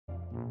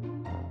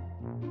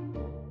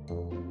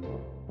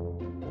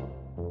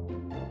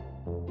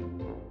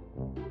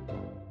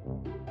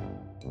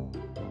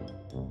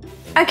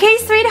Okay,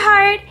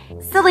 sweetheart.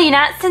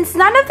 Selena, since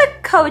none of the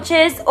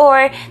coaches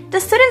or the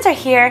students are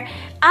here,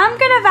 I'm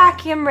gonna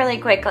vacuum really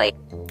quickly.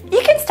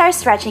 You can start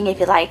stretching if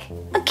you like.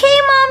 Okay,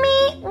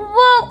 Mommy.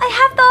 Whoa, I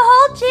have the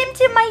whole gym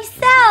to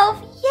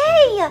myself.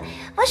 Yay!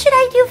 What should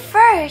I do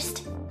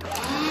first?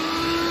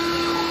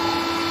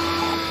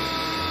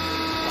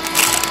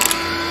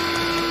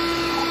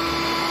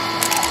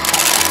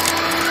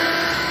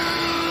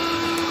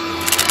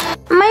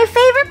 My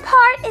favorite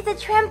part is the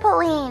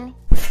trampoline.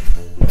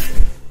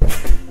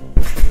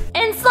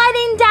 And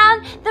sliding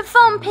down the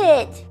foam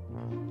pit.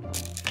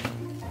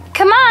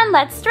 Come on,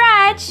 let's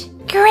stretch.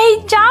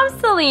 Great job,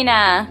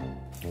 Selena.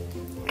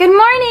 Good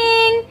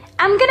morning.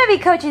 I'm gonna be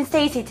coaching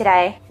Stacy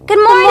today. Good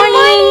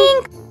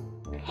morning.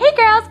 Hey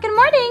girls, good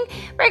morning.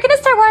 We're gonna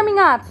start warming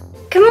up.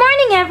 Good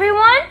morning,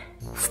 everyone.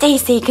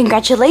 Stacy,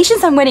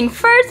 congratulations on winning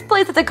first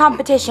place at the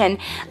competition.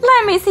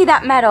 Let me see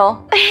that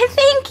medal.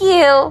 Thank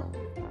you.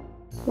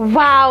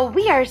 Wow,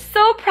 we are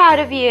so proud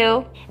of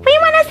you. We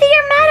want to see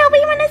your medal.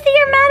 We want to see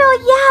your medal.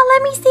 Yeah,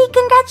 let me see.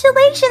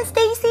 Congratulations,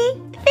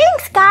 Stacy.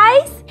 Thanks,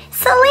 guys.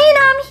 Selena,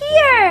 I'm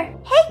here.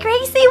 Hey,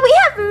 Gracie, we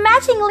have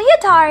matching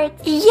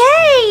leotards.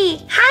 Yay!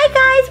 Hi,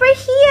 guys, we're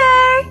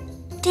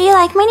here. Do you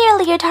like my new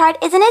leotard?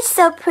 Isn't it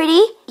so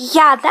pretty?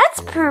 Yeah,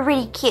 that's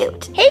pretty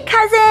cute. Hey,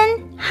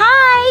 cousin.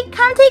 Hi,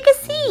 come take a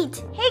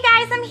seat. Hey,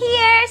 guys, I'm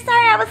here.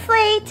 Sorry I was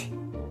late.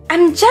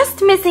 I'm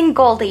just missing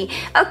Goldie.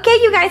 Okay,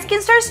 you guys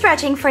can start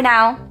stretching for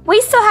now. We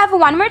still have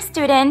one more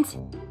student.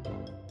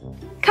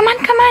 Come on,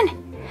 come on.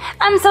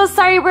 I'm so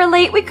sorry we're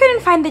late. We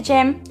couldn't find the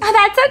gym. Oh,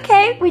 that's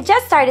okay. We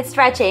just started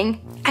stretching.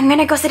 I'm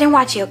gonna go sit and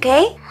watch you,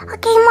 okay?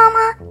 Okay,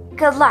 Mama.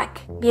 Good luck.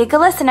 Be a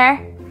good listener.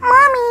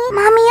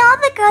 Mommy, all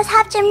the girls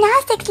have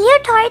gymnastics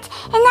leotards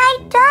and I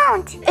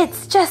don't.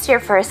 It's just your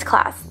first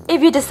class.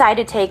 If you decide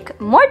to take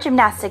more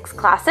gymnastics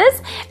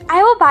classes,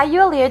 I will buy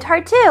you a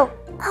leotard too.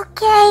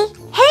 Okay.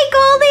 Hey,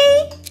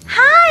 Goldie!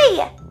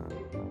 Hi!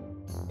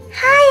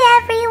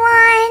 Hi,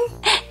 everyone!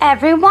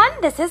 Everyone,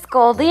 this is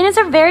Goldie and it's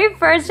our very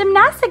first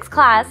gymnastics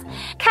class.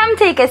 Come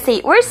take a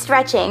seat, we're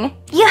stretching.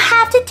 You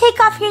have to take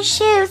off your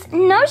shoes.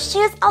 No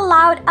shoes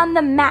allowed on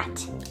the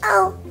mat.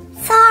 Oh,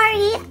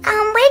 sorry.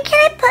 Where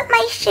can I put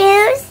my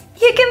shoes?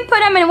 You can put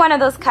them in one of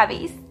those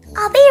cubbies.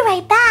 I'll be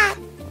right back.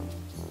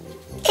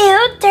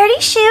 Ew, dirty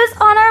shoes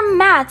on our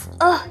mats.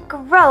 Ugh,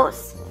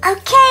 gross.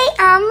 Okay,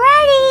 I'm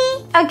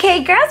ready.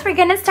 Okay, girls, we're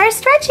gonna start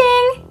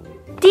stretching.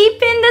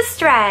 Deep in the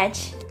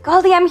stretch.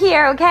 Goldie, I'm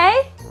here,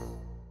 okay?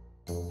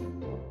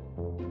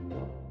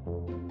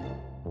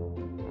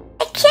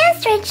 I can't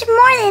stretch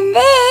more than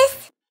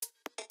this.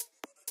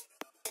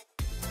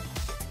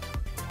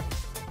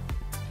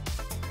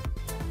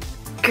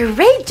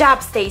 Great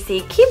job,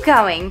 Stacy. Keep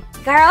going.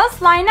 Girls,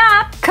 line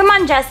up. Come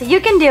on, Jessie, you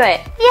can do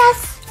it.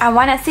 Yes. I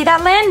want to see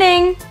that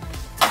landing.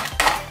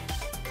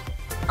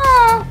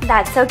 Oh,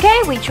 that's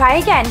okay. We try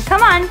again.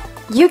 Come on.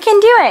 You can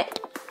do it.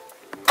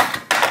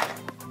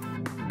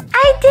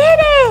 I did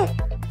it!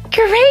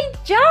 Great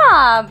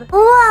job!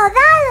 Whoa,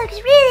 that looks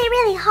really,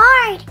 really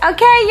hard.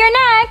 Okay, you're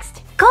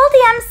next.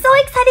 Goldie, I'm so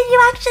excited you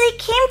actually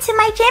came to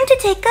my gym to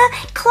take a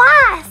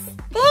class.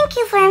 Thank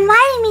you for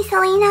inviting me,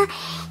 Selena,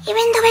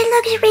 even though it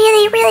looks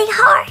really, really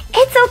hard.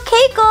 It's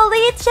okay,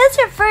 Goldie. It's just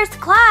your first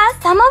class.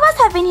 Some of us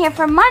have been here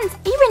for months,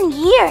 even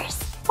years.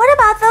 What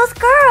about those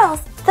girls?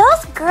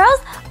 Those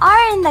girls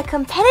are in the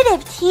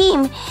competitive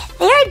team.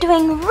 They are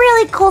doing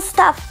really cool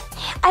stuff.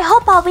 I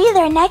hope I'll be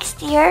there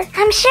next year.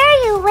 I'm sure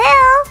you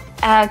will.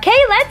 Okay,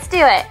 let's do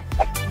it.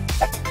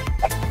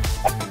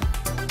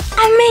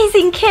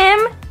 Amazing,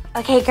 Kim.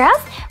 Okay,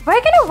 girls,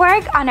 we're gonna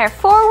work on our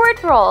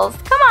forward rolls.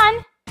 Come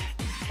on.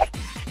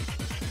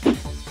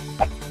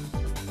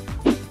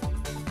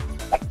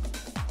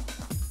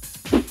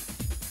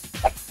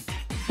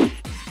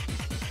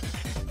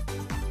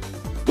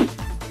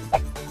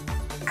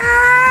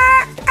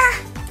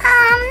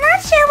 I'm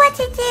not sure what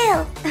to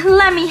do.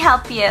 Let me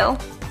help you.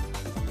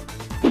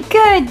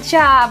 Good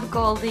job,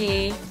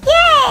 Goldie.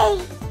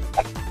 Yay!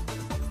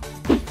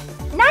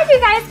 Now you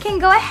guys can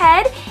go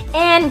ahead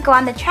and go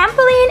on the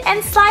trampoline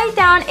and slide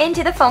down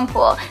into the foam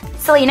pool.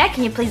 Selena,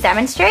 can you please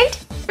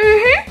demonstrate?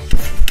 Mm-hmm.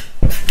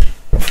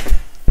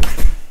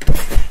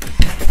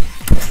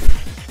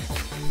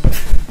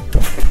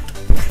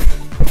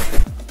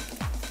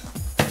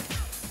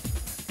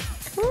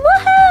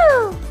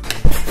 Woohoo!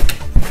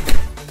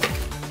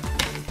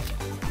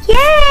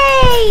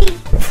 Yay!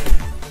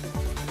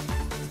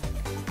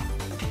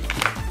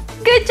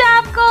 Good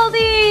job,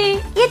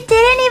 Goldie! You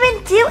didn't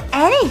even do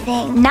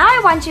anything. Now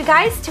I want you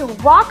guys to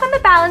walk on the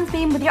balance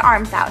beam with your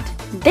arms out.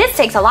 This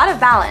takes a lot of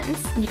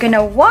balance. You're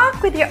gonna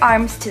walk with your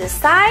arms to the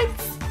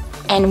sides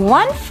and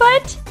one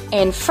foot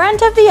in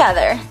front of the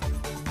other.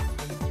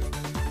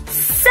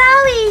 So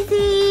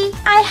easy!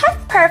 I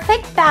have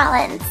perfect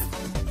balance.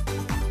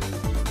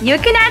 You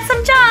can add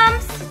some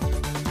jumps.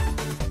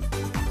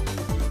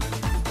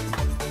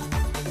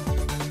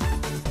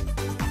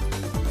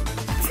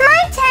 It's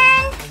my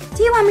turn.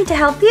 Do you want me to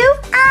help you?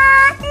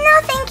 No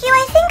thank you.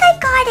 I think I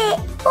got it.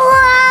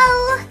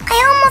 Whoa, I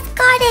almost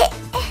got it.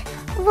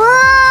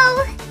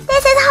 Whoa,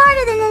 this is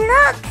harder than it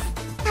looks.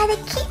 Gotta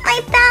keep my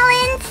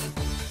balance.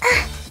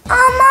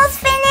 Almost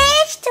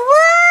finished.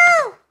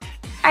 Woo!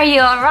 Are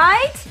you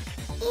alright?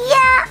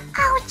 Yeah.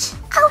 Ouch.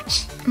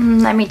 Ouch.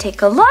 Let me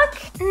take a look.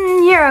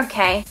 You're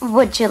okay.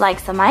 Would you like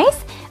some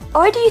ice?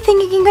 Or do you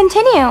think you can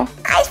continue?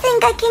 I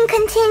think I can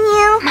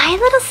continue. My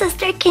little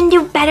sister can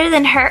do better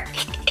than her.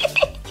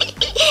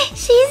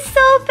 She's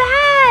so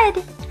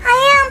bad.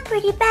 I am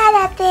pretty bad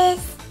at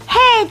this.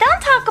 Hey,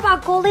 don't talk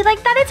about Goldie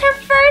like that. It's her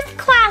first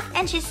class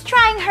and she's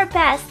trying her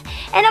best.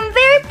 And I'm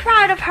very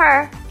proud of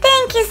her.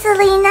 Thank you,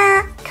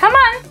 Selena. Come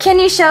on, can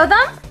you show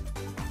them?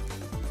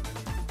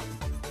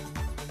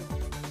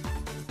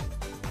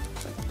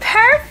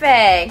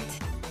 Perfect.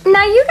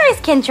 Now you guys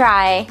can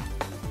try.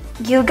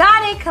 You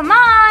got it, come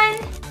on.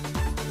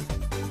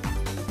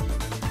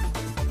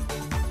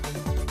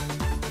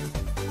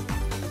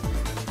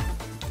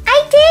 I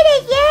did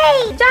it,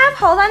 yay. Good job,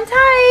 hold on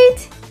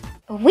tight.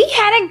 We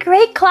had a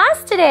great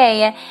class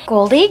today.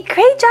 Goldie,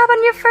 great job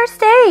on your first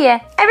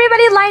day.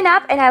 Everybody line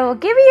up and I will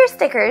give you your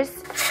stickers.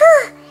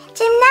 Phew,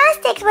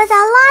 gymnastics was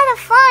a lot of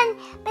fun,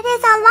 but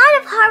it's a lot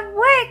of hard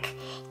work.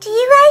 Do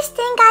you guys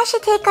think I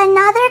should take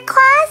another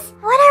class?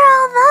 What are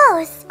all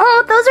those?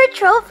 Oh, those are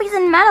trophies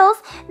and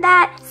medals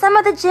that some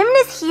of the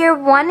gymnasts here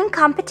won in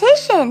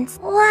competitions.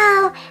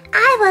 Wow,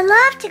 I would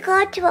love to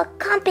go to a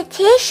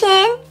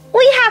competition.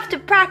 We have to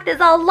practice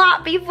a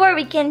lot before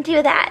we can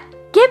do that.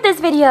 Give this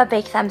video a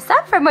big thumbs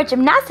up for more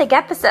gymnastic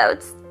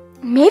episodes.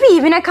 Maybe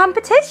even a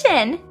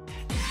competition.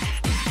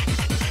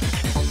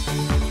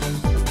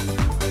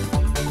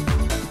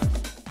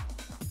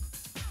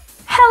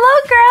 Hello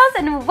girls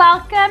and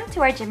welcome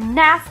to our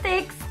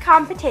gymnastics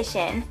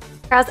competition.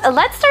 Girls,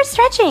 let's start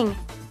stretching.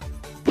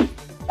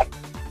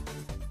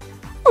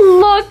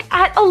 Look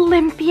at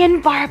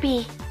Olympian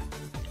Barbie.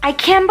 I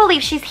can't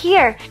believe she's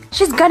here.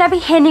 She's gonna be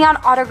handing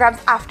out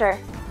autographs after.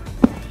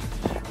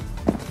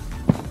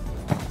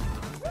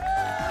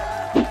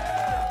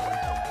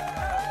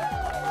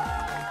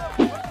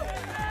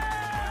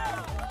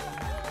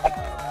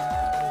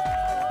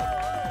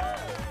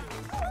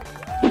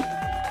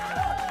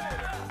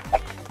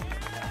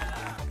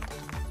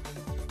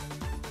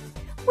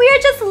 We are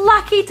just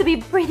lucky to be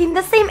breathing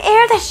the same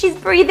air that she's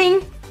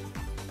breathing.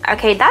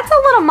 Okay, that's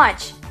a little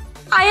much.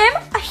 I am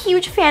a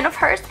huge fan of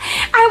hers.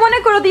 I want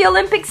to go to the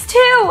Olympics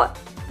too.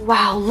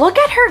 Wow, look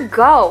at her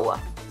go.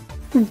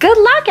 Good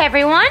luck,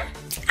 everyone.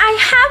 I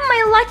have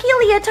my lucky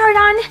leotard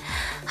on.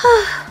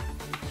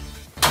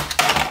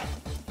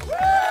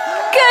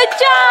 Good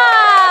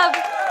job.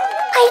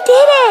 I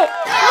did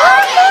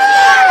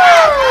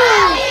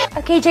it.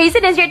 Okay,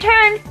 Jason, it's your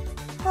turn.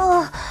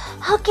 Oh,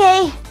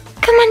 okay.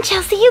 Come on,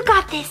 Chelsea, you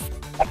got this.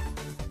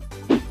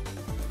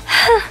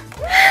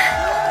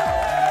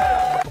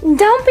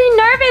 Don't be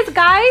nervous,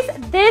 guys.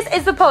 This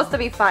is supposed to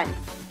be fun.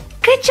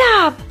 Good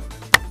job.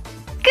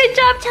 Good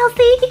job,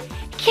 Chelsea.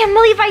 Can't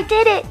believe I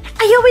did it.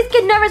 I always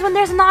get nervous when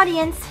there's an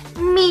audience.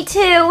 Me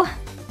too.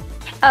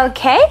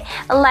 Okay,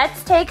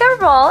 let's take a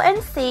roll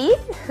and see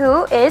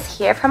who is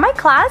here from my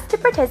class to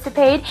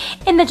participate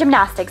in the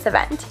gymnastics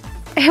event.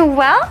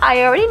 Well,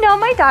 I already know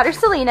my daughter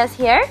Selena's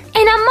here.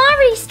 And I'm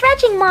already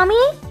stretching,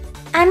 Mommy.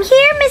 I'm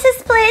here, Mrs.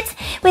 Splits,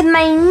 with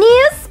my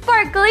new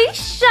sparkly,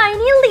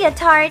 shiny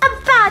leotard,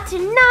 about to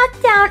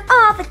knock down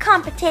all the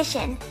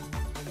competition.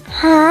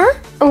 Huh?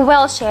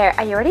 Well, Cher,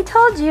 I already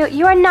told you,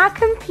 you are not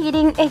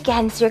competing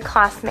against your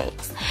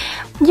classmates.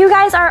 You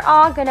guys are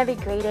all gonna be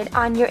graded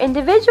on your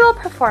individual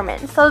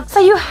performance,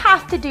 so you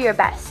have to do your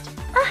best.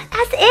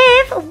 As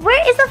if,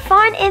 where is the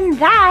fun in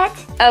that?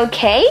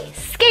 Okay,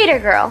 Skater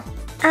Girl.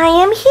 I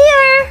am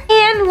here.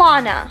 And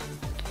Lana.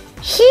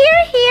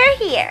 Here, here,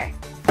 here.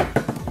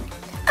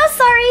 Oh,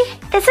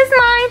 sorry. This is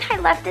mine. I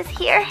left this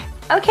here.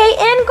 Okay,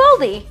 and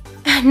Goldie.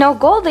 No,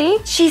 Goldie.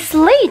 She's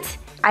late.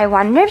 I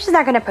wonder if she's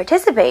not going to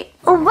participate.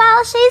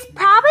 Well, she's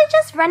probably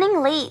just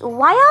running late.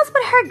 Why else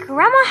would her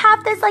grandma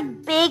have this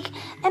big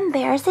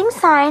embarrassing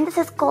sign that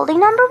says Goldie #1?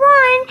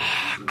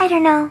 I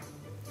don't know.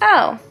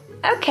 Oh,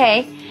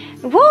 okay.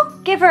 We'll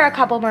give her a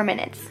couple more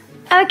minutes.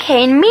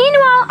 Okay,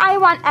 meanwhile, I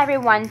want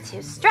everyone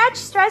to stretch,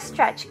 stretch,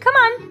 stretch. Come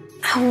on.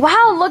 Oh,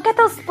 wow, look at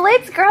those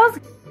splits, girls.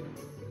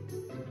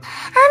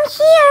 I'm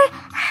here.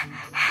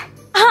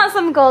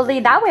 Awesome, Goldie.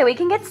 That way we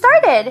can get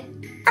started.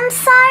 I'm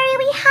sorry,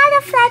 we had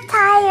a flat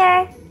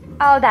tire.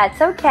 Oh,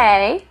 that's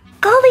okay.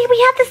 Goldie, we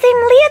have the same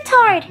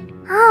leotard.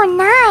 Oh,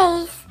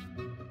 nice.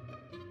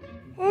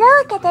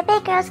 Look at the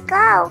big girls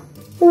go.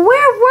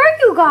 Where were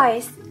you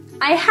guys?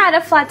 I had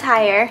a flat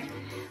tire.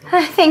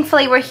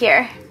 Thankfully, we're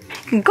here.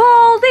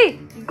 Goldie!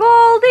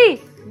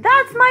 Goldie!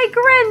 That's my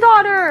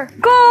granddaughter!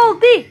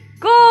 Goldie!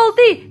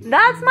 Goldie!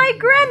 That's my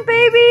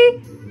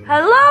grandbaby!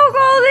 Hello,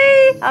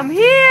 Goldie! I'm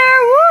here!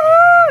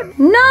 Woohoo!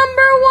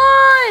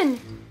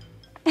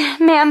 #1!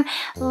 Ma'am,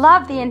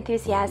 love the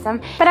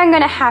enthusiasm, but I'm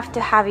gonna have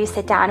to have you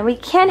sit down. We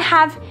can't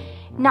have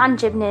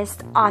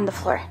non-gymnasts on the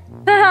floor.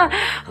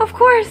 Of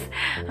course.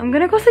 I'm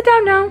gonna go sit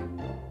down now.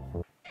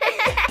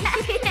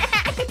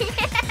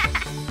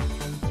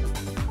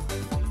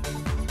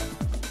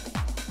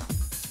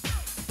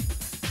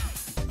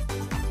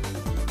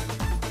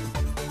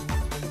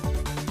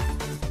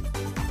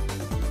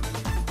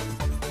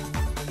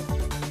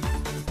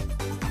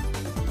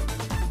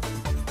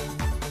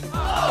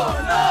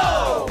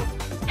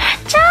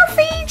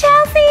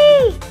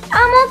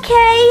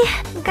 Okay,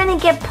 I'm gonna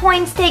get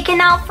points taken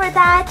out for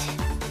that.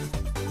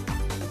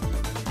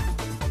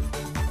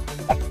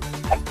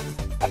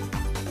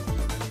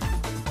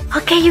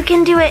 Okay, you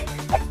can do it.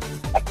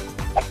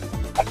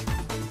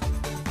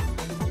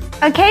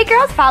 Okay,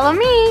 girls, follow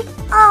me.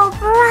 Oh,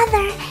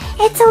 brother,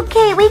 it's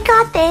okay. We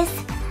got this.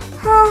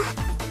 Huh.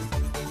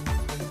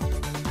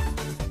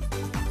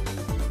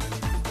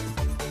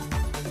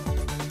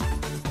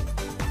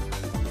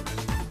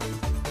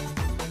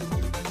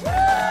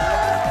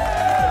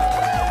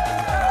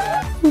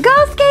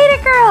 Go,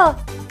 skater girl.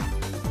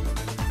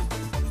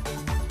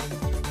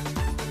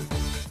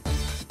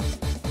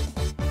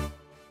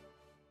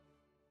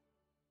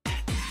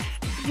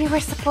 You were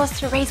supposed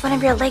to raise one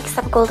of your legs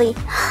up, Goldie.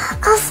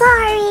 Oh,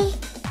 sorry.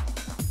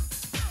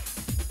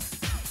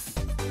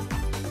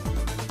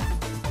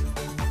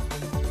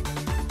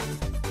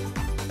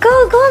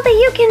 Go, Goldie,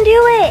 you can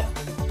do it.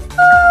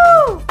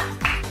 Woo!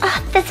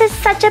 Oh, this is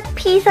such a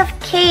piece of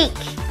cake.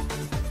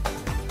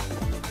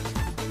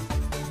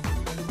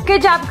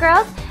 Good job,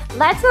 girls.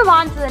 Let's move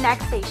on to the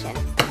next station.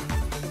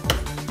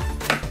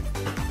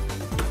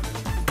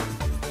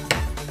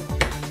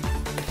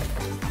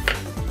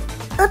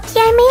 Oopsie,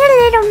 I made a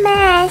little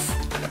mess.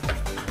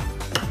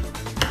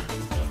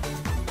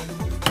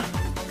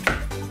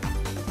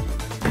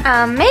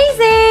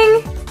 Amazing!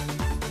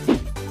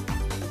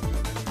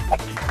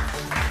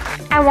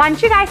 I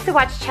want you guys to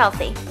watch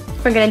Chelsea.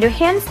 We're gonna do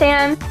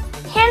handstands.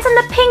 Hands on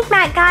the pink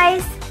mat,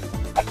 guys.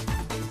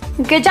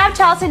 Good job,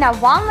 Chelsea. Now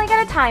one leg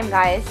at a time,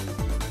 guys.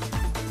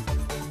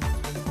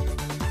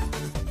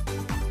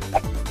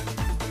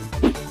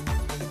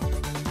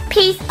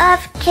 Piece of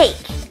cake.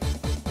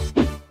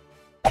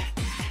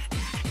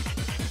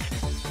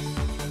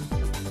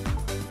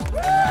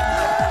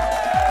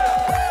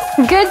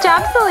 Good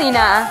job,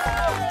 Selena.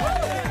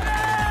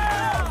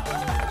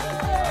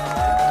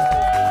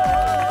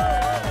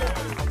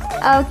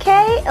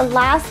 Okay,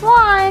 last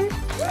one.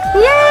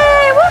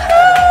 Yay!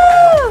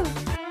 Woohoo!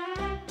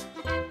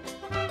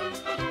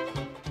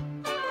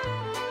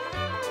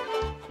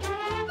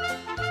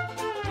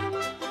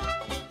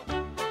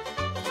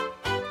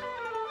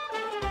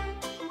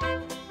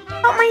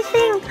 Oh, my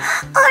thing.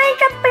 Oh, I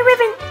dropped my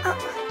ribbon. Oh.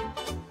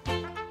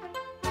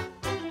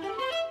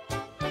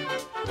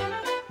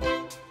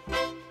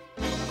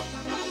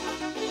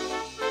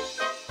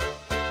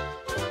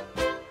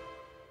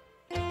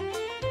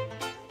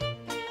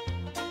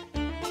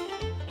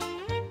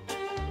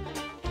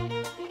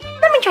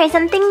 Let me try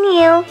something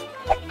new.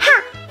 Ha!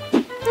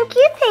 Thank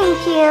you, thank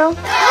you.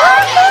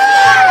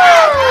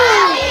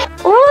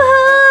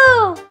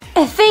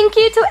 Woohoo! Thank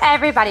you to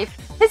everybody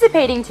for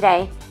participating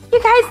today. You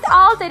guys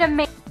all did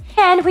amazing.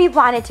 And we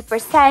wanted to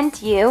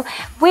present you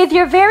with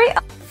your very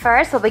own.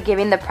 First, we'll be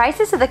giving the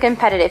prizes to the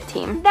competitive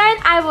team. Then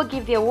I will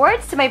give the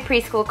awards to my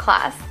preschool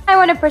class. I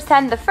want to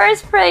present the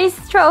first prize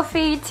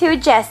trophy to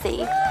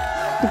Jessie.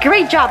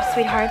 Great job,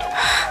 sweetheart.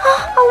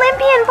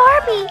 Olympian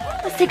Barbie.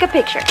 Let's take a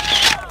picture.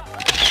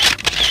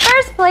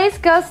 First place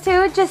goes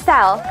to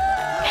Giselle.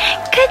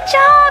 Good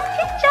job,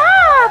 good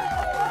job.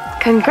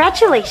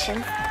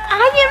 Congratulations.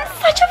 I am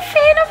such a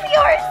fan of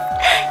yours.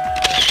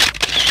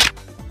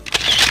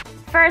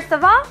 First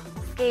of all,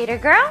 Skater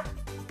Girl.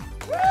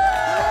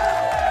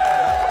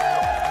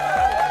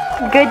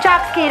 Good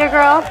job, Skater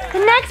Girl. The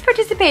next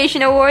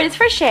participation award is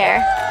for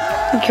Cher.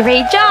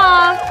 Great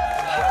job.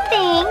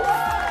 Thanks.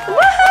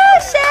 Woohoo,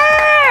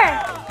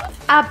 Cher!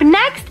 Up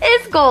next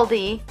is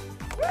Goldie.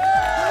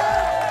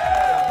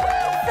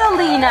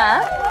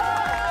 Selena.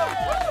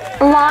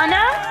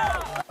 Lana.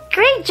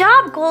 Great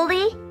job,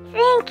 Goldie.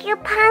 Thank you,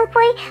 Punk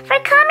Boy, for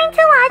coming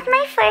to watch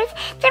my first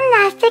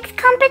gymnastics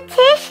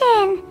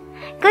competition.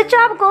 Good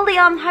job, Goldie.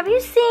 Have you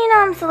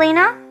seen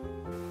Selena?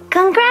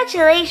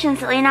 Congratulations,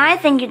 Selena. I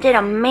think you did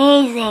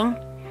amazing.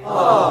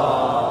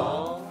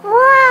 Aww.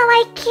 Wow,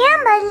 I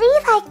can't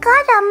believe I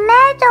got a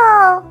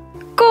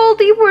medal.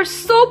 Goldie, we're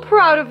so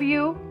proud of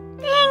you.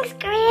 Thanks,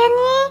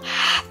 Granny.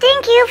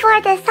 Thank you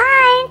for the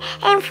sign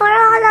and for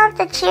all of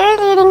the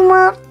cheerleading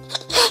moves.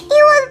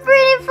 It was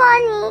pretty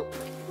funny.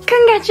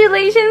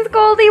 Congratulations,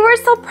 Goldie. We're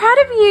so proud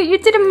of you. You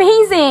did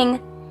amazing.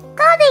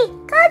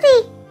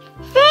 Goldie.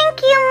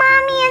 Thank you,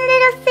 Mommy and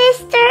little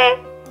sister.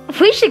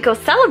 We should go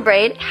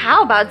celebrate.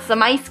 How about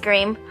some ice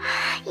cream?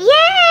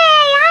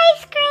 Yay,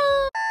 ice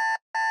cream.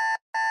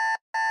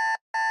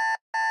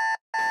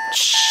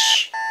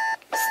 Shh.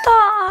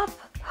 Stop.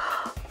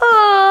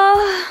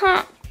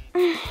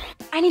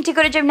 I need to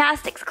go to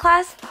gymnastics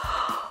class.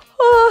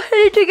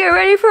 I need to get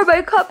ready for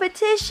my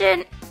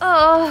competition.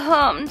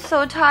 I'm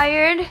so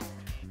tired.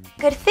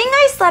 Good thing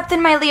I slept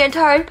in my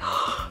leotard.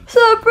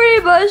 So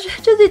pretty much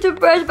just need to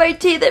brush my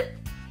teeth and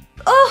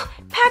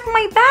pack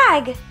my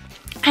bag.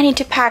 I need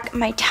to pack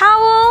my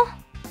towel,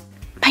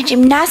 my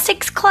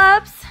gymnastics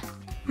clubs,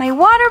 my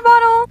water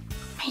bottle,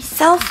 my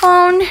cell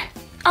phone.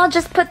 I'll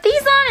just put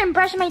these on and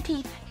brush my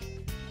teeth.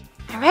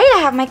 Alright, I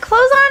have my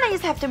clothes on. I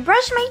just have to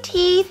brush my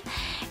teeth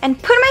and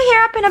put my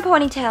hair up in a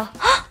ponytail.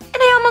 And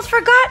I almost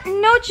forgot,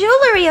 no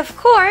jewelry, of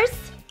course.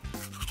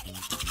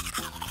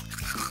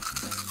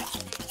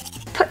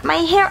 put my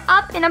hair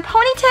up in a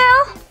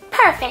ponytail.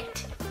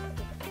 Perfect.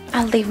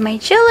 I'll leave my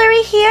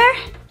jewelry here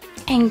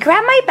and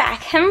grab my bag.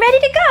 I'm ready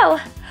to go.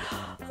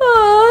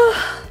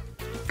 Oh.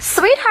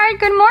 Sweetheart,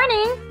 good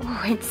morning.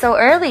 Oh, it's so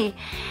early.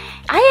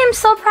 I am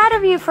so proud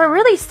of you for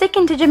really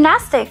sticking to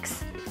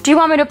gymnastics. Do you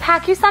want me to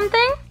pack you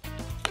something?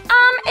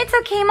 It's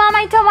okay, Mom.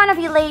 I don't want to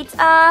be late.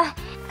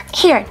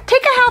 Here,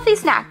 take a healthy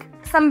snack.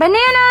 Some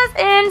bananas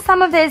and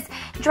some of this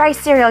dry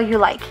cereal you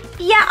like.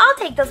 Yeah, I'll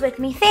take those with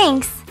me.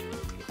 Thanks.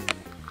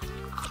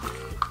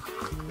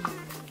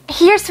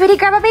 Here, sweetie,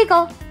 grab a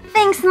bagel.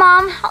 Thanks,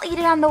 Mom. I'll eat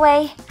it on the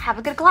way. Have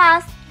a good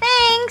class.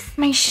 Thanks.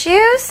 My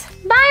shoes.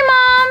 Bye,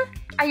 Mom.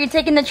 Are you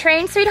taking the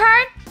train,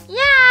 sweetheart?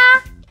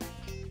 Yeah.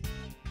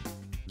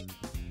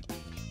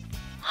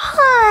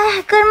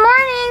 Good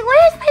morning.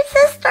 Where's my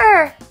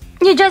sister?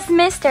 You just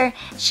missed her.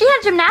 She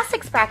had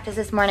gymnastics practice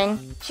this morning.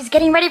 She's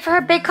getting ready for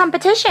her big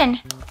competition.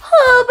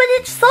 Oh, but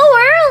it's so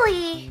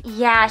early.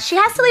 Yeah, she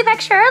has to leave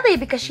extra early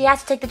because she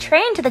has to take the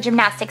train to the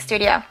gymnastics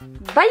studio.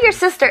 But your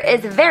sister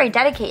is very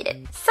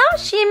dedicated, so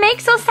she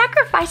makes those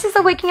sacrifices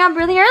of waking up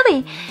really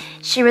early.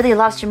 She really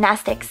loves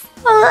gymnastics.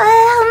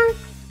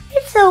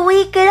 It's a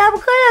weekend. I'm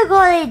gonna go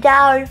lay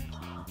down.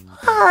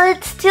 Oh,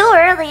 it's too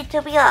early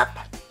to be up.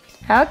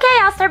 Okay,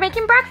 I'll start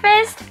making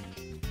breakfast.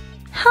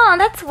 Oh,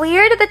 that's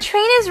weird. The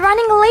train is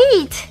running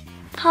late.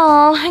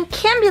 Oh, I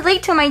can't be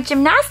late to my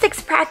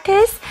gymnastics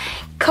practice.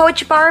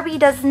 Coach Barbie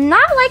does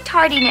not like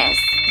tardiness.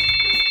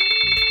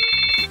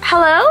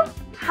 Hello?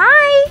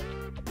 Hi.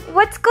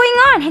 What's going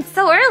on? It's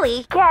so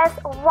early. Guess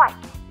what?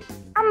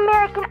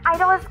 American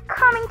Idol is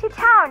coming to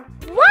town.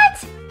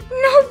 What?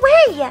 No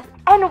way.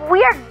 And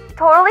we're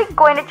totally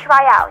going to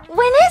try out.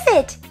 When is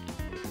it?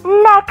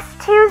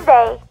 Next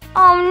Tuesday.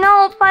 Oh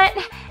no, but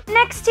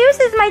next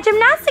Tuesday is my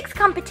gymnastics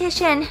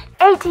competition.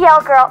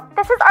 ATL girl,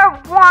 this is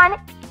our one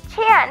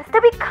chance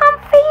to become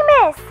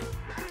famous.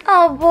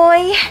 Oh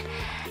boy.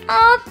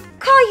 I'll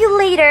call you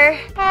later.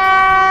 What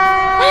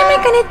am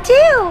I gonna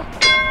do?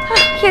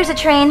 Here's a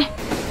train.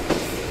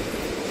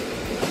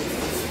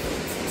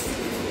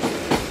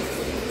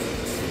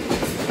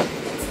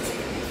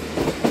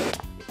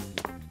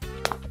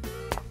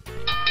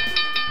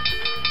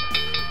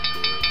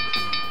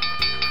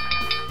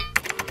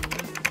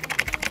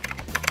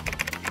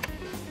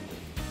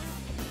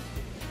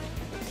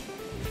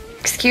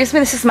 Excuse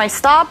me, this is my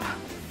stop.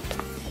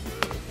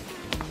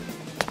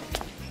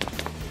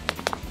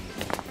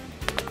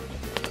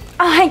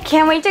 Oh, I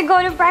can't wait to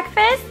go to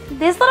breakfast.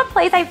 This little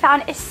place I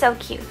found is so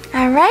cute.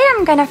 All right,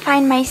 I'm gonna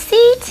find my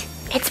seat.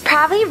 It's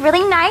probably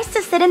really nice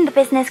to sit in the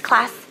business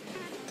class.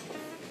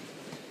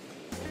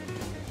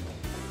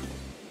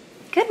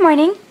 Good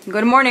morning.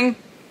 Good morning.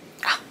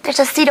 Oh, there's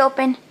a seat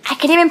open. I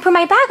can even put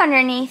my bag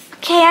underneath.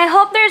 Okay, I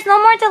hope there's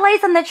no more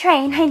delays on the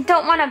train. I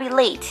don't want to be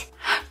late.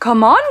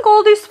 Come on,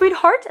 Goldie,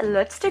 sweetheart.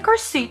 Let's take our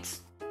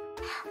seats.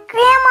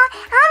 Grandma,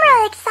 I'm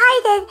really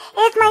excited.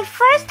 It's my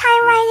first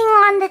time riding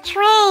on the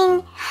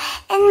train.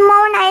 And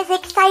Mona is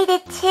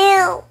excited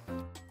too.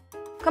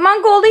 Come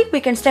on, Goldie.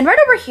 We can stand right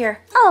over here.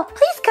 Oh,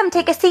 please come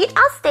take a seat.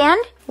 I'll stand.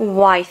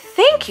 Why,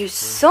 thank you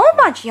so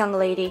much, young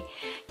lady.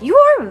 You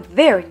are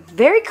very,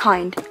 very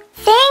kind.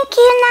 Thank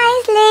you,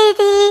 nice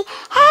lady.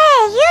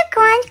 Hey, you're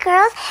Grunt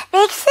Girl's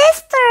big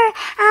sister.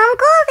 I'm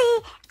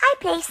Goldie. I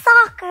play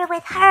soccer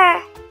with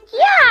her.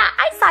 Yeah,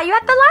 I saw you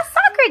at the last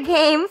soccer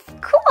game.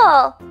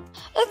 Cool.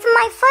 It's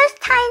my first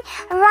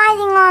time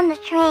riding on the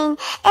train,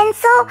 and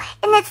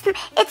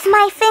it's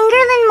my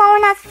Fingerlin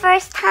Mona's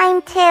first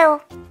time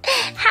too.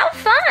 How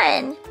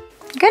fun!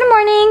 Good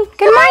morning.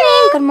 Good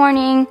morning. Good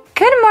morning.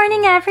 Good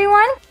morning,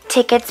 everyone.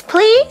 Tickets,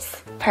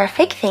 please.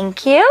 Perfect.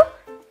 Thank you.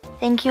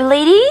 Thank you,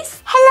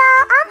 ladies. Hello,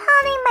 I'm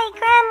holding my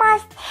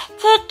grandma's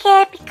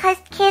ticket because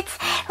kids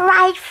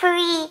ride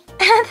free.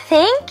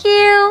 Thank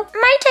you.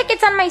 My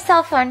ticket's on my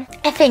cell phone.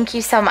 Thank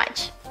you so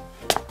much.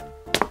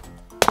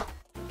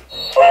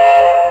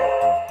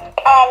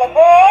 All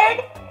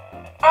aboard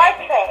our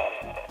train.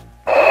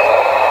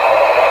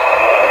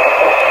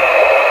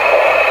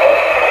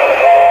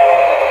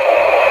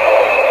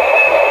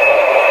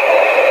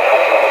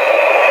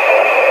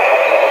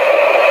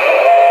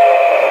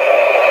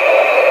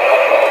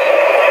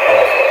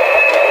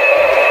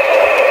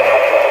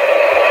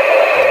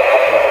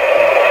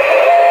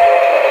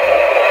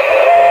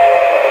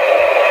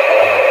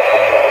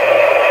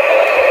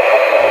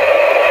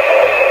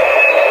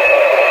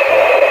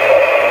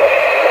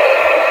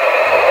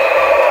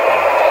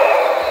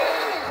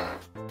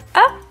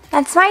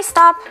 That's my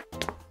stop.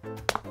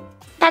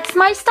 That's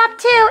my stop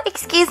too.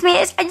 Excuse me,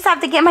 I just have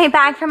to get my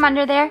bag from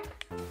under there.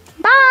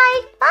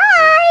 Bye.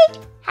 Bye.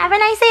 Have a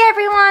nice day,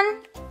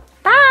 everyone.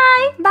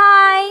 Bye.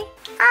 Bye.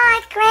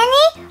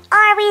 Granny,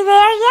 are we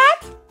there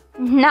yet?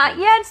 Not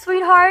yet,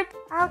 sweetheart.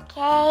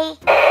 Okay.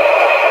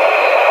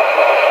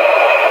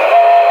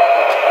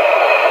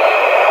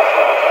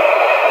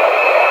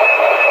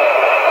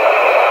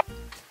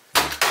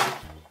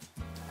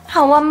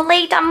 Oh, I'm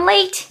late.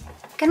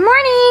 Good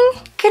morning.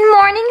 Good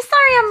morning.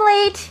 Sorry I'm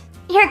late.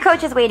 Your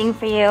coach is waiting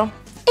for you.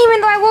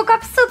 Even though I woke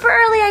up super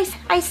early,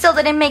 I still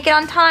didn't make it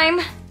on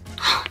time.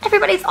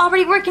 Everybody's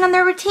already working on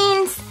their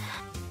routines.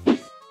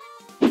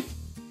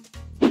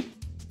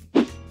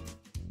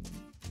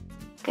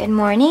 Good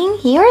morning.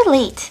 You're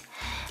late.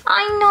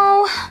 I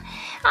know.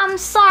 I'm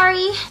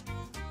sorry.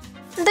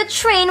 The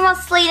train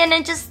was late and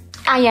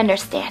I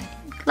understand.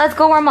 Let's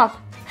go warm up.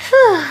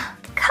 Phew.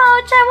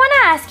 Coach, I want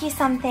to ask you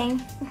something.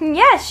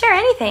 Yeah, sure,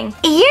 anything.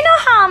 You know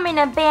how I'm in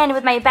a band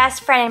with my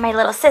best friend and my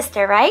little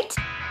sister, right?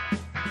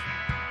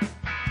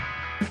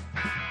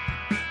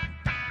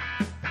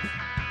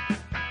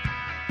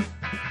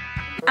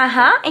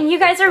 And you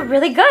guys are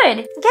really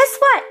good. Guess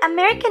what?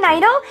 American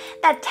Idol,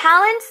 that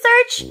talent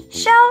search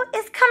show,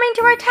 is coming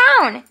to our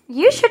town.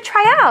 You should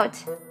try out.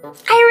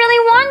 I really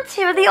want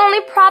to. The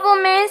only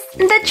problem is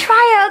the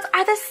tryouts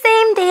are the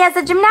same day as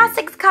the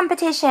gymnastics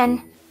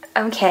competition.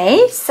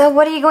 Okay, so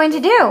what are you going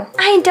to do?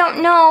 I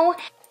don't know.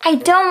 I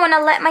don't want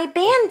to let my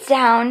band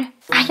down.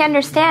 I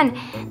understand.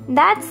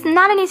 That's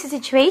not an easy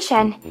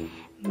situation.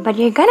 But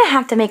you're gonna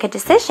have to make a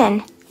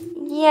decision.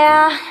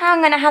 Yeah,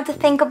 I'm gonna have to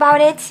think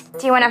about it.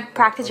 Do you want to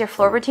practice your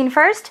floor routine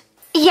first?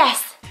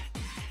 Yes.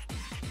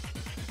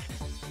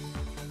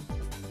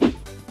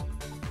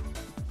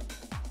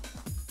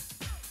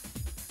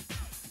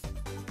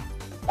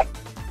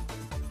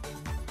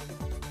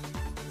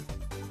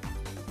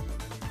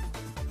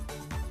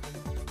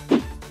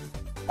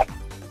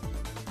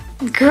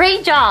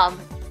 Great job!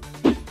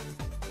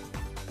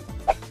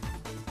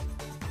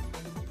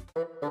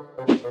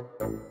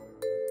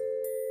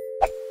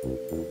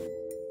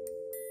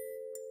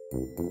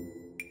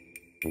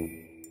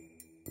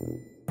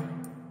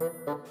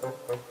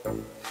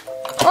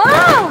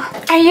 Whoa!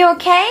 Are you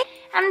okay?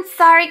 I'm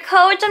sorry,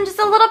 Coach. I'm just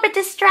a little bit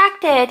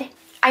distracted.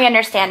 I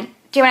understand.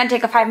 Do you want to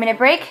take a 5-minute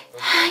break?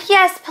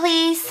 Yes,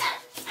 please.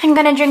 I'm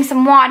gonna drink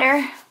some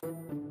water.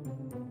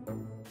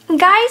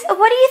 Guys,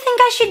 what do you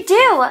think I should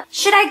do?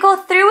 Should I go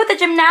through with the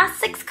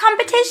gymnastics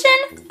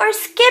competition or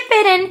skip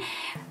it and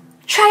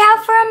try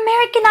out for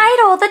American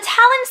Idol, the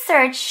talent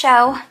search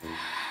show?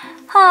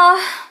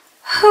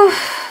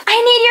 I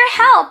need your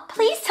help.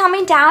 Please tell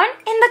me down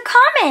in the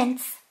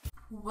comments.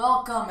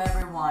 Welcome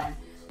everyone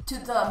to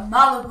the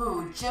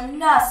Malibu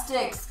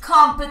Gymnastics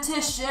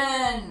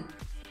Competition.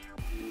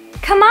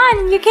 Come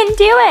on, you can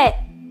do it.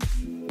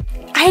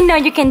 I know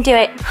you can do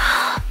it.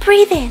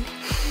 Breathe in.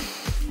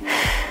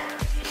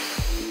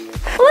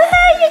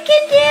 Woohoo, you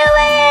can do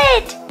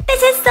it!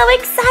 This is so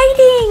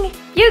exciting!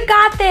 You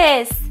got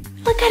this!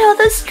 Look at all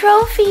those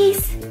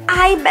trophies.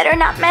 I better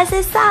not mess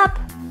this up.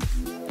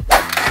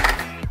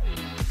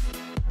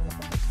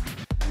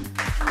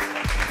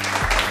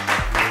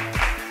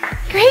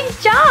 Great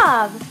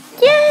job!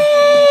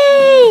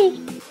 Yay!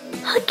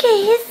 Okay,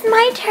 it's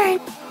my turn.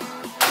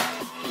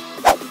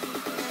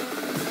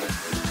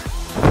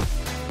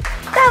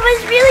 That was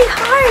really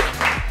hard,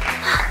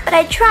 but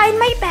I tried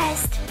my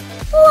best.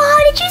 Whoa,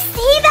 did you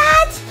see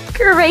that?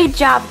 Great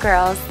job,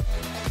 girls.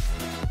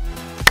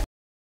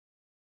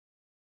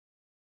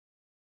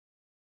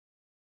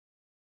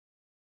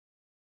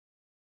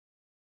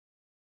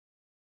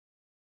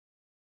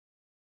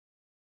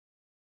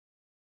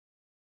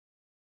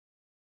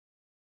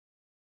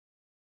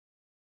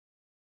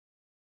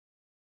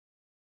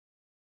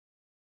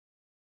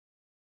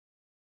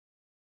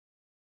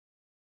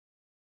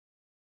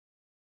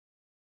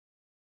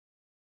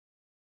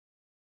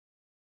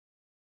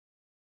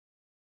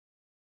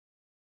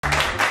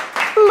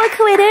 Look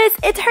who it is.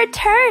 It's her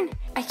turn.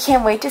 I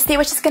can't wait to see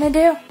what she's gonna do.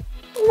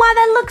 Wow,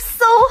 that looks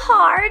so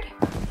hard.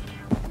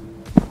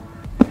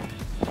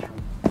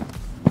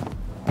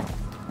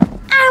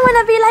 I want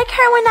to be like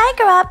her when I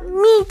grow up.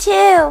 Me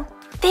too.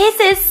 This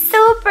is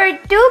super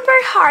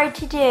duper hard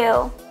to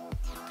do.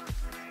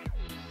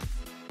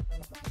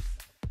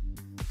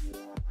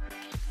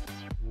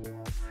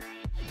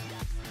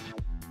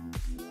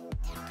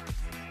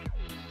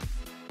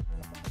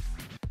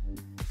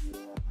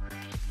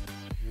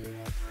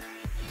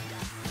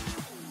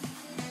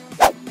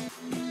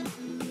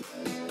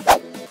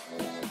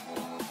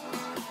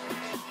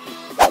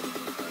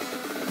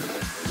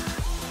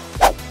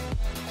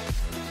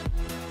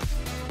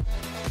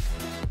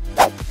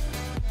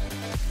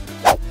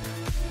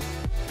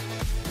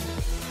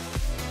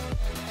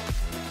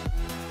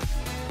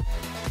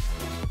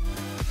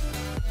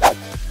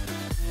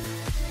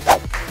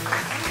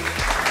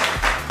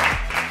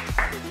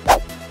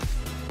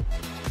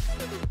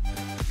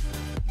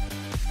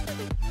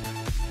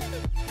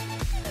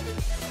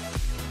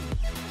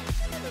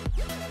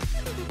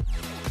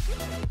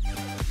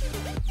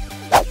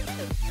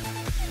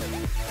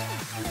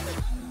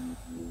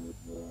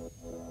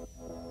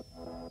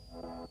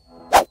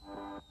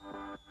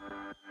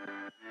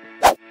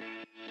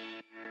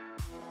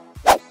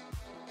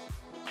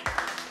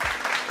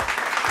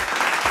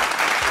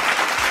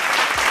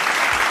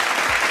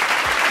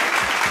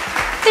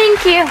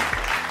 Thank you.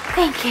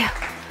 Thank you.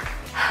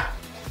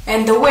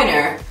 And the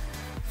winner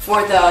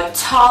for the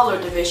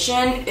taller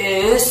division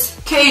is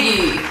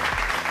Katie.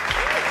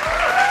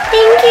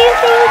 Thank you,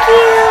 thank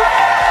you.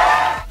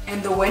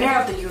 And the winner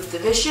of the youth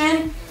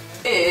division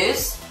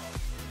is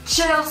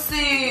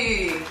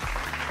Chelsea.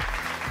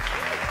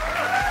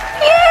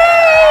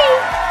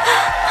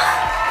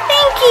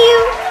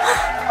 you.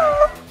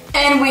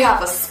 And we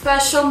have a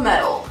special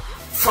medal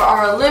for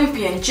our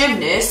Olympian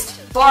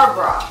gymnast,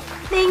 Barbara.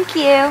 Thank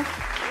you.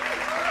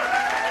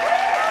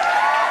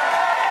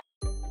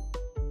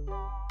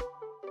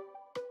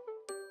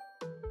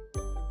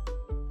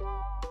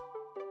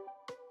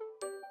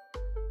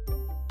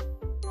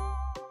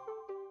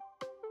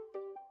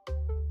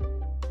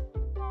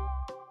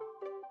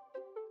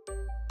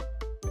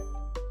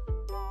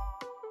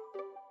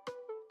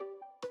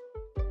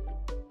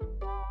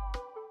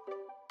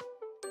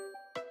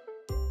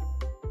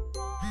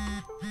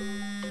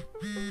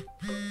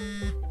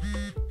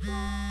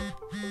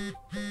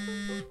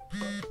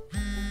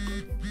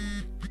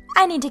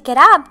 I need to get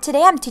up.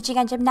 Today I'm teaching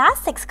a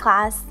gymnastics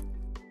class.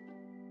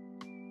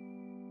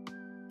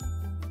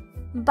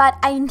 But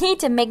I need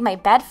to make my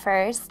bed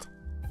first.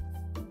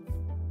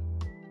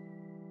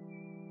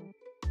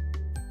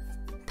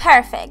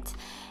 Perfect.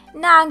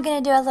 Now I'm gonna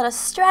do a little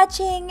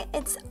stretching.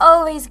 It's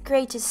always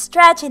great to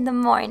stretch in the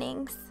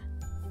mornings.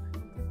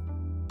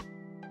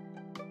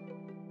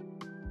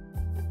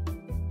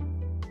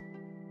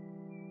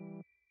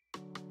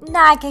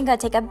 Now I can go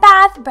take a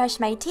bath,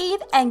 brush my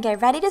teeth, and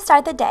get ready to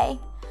start the day.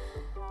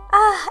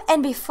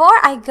 And before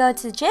I go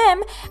to the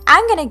gym,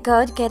 I'm gonna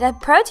go get a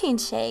protein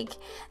shake.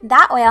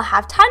 That way I'll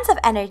have tons of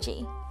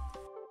energy.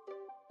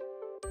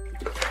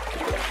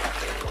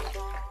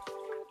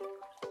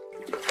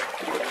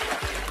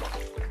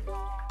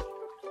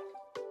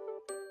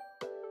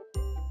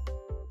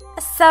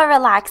 So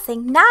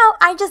relaxing. Now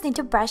I just need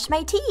to brush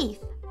my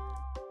teeth.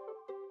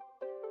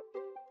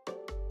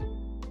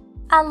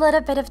 A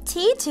little bit of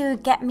tea to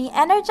get me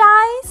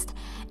energized.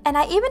 And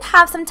I even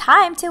have some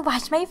time to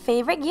watch my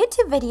favorite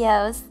YouTube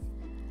videos.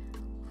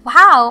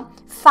 Wow,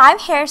 5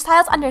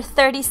 hairstyles under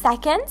 30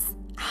 seconds?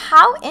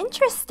 How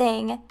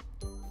interesting.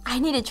 I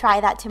need to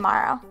try that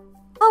tomorrow.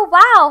 Oh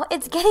wow,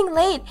 it's getting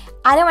late.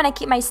 I don't want to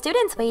keep my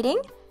students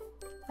waiting.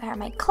 Where are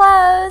my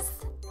clothes?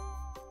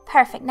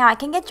 Perfect, now I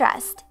can get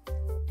dressed.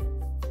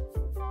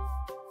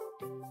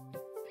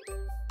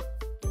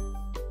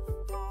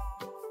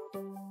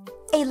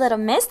 A little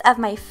mist of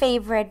my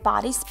favorite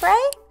body spray.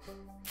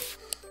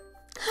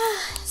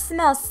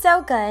 Smells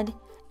so good.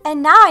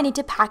 And now I need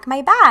to pack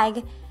my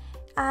bag.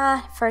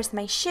 First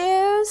my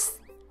shoes,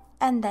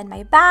 and then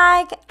my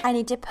bag. I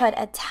need to put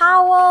a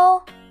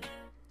towel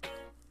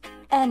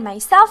and my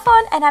cell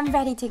phone, and I'm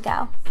ready to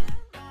go.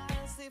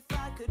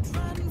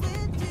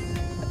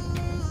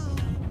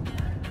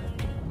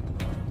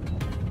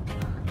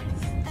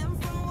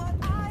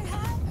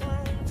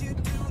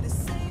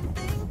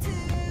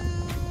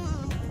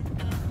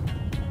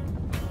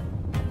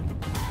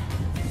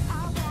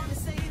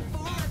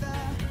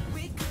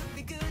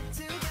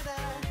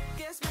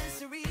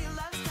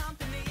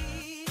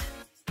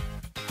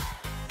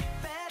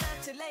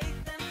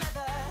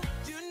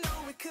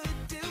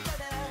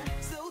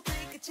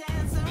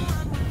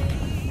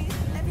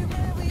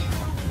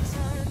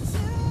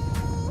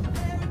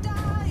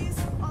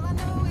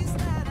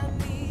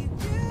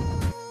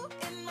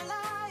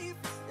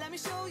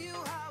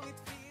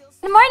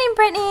 Good morning,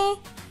 Brittany.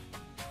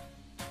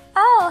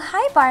 Oh,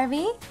 hi,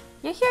 Barbie.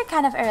 You're here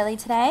kind of early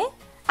today.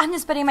 I'm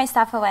just putting my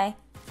stuff away.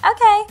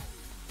 Okay.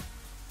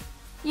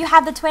 You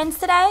have the twins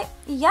today?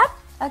 Yep.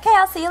 Okay,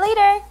 I'll see you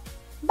later.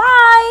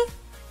 Bye.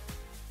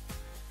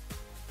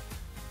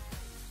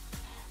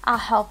 I'll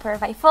help her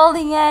by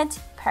folding it.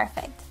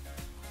 Perfect.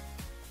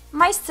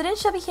 My student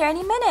should be here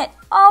any minute.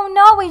 Oh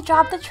no, we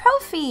dropped the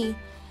trophy.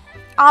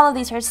 All of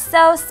these are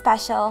so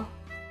special.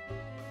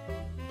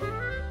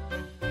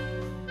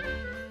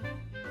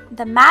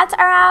 The mats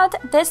are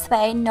out. This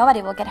way,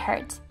 nobody will get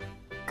hurt.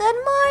 Good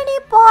morning,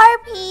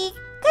 Barbie.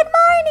 Good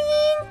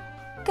morning.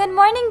 Good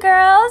morning,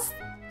 girls.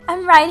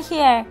 I'm right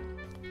here.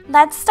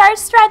 Let's start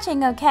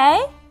stretching,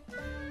 okay?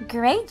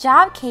 Great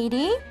job,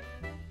 Katie.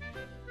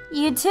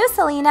 You too,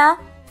 Selena.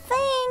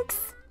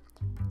 Thanks.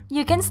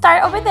 You can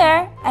start over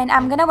there, and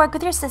I'm gonna work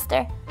with your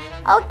sister.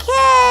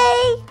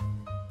 Okay.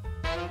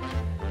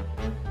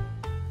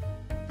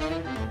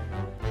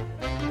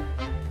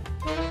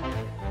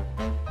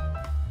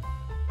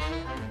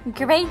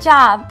 Great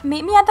job.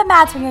 Meet me at the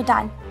mats when you're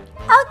done.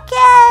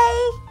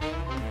 Okay.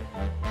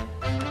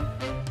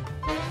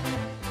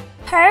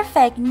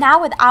 Perfect.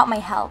 Now without my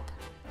help.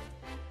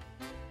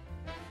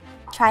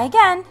 Try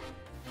again.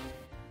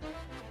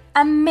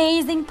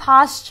 Amazing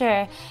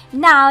posture.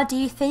 Now, do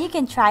you think you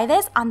can try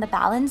this on the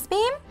balance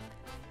beam?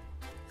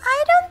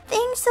 I don't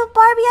think so,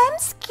 Barbie. I'm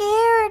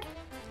scared.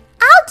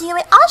 I'll do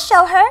it. I'll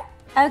show her.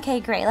 Okay,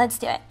 great. Let's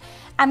do it.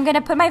 I'm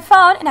gonna put my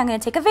phone and I'm gonna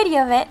take a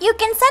video of it. You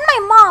can send my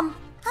mom.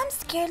 I'm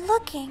scared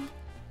looking.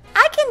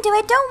 I can do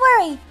it. Don't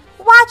worry.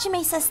 Watch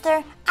me,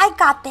 sister. I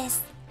got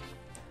this.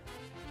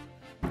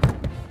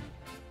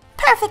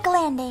 Perfect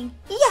landing.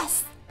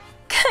 Yes.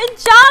 Good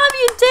job.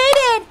 You did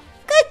it.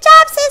 Good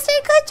job, sister.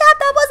 Good job.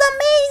 That was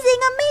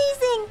amazing.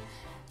 Amazing.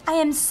 I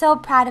am so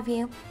proud of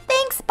you.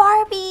 Thanks,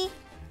 Barbie.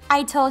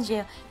 I told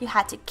you, you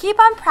had to keep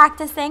on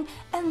practicing,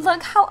 and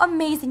look how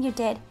amazing you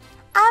did.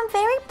 I'm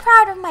very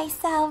proud of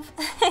myself.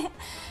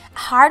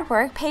 Hard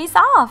work pays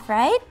off,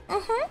 right?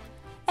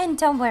 And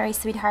don't worry,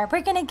 sweetheart.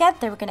 We're gonna get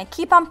there. We're gonna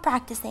keep on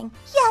practicing.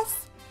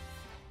 Yes.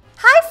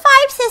 High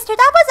five, sister.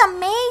 That was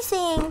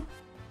amazing.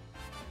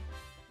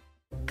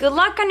 Good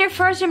luck on your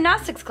first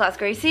gymnastics class,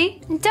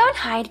 Gracie. Don't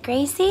hide,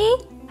 Gracie.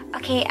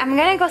 Okay, I'm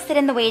gonna go sit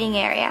in the waiting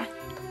area.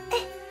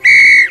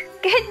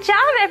 Good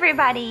job,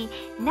 everybody.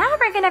 Now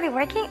we're gonna be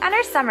working on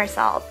our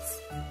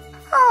somersaults.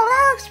 Oh,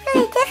 that looks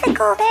really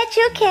difficult. Bet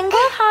you can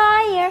go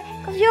higher,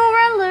 because you're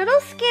a little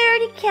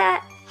scaredy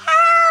cat.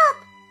 Help!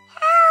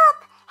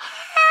 Help!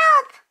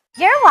 Help!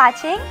 You're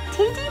watching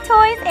Titi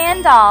Toys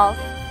and Dolls.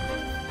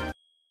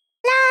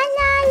 La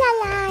la la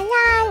la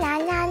la la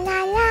la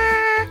la.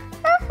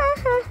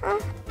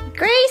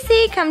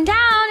 Gracie, come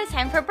down. It's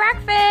time for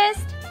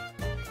breakfast.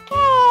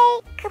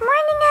 Okay. Good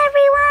morning,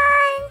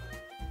 everyone.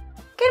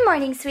 Good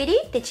morning,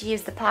 sweetie. Did you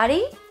use the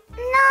potty?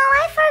 No,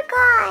 I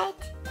forgot.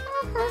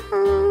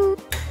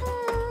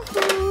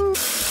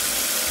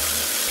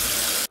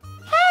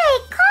 Hey,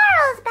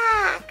 Carl's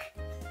back.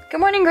 Good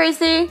morning,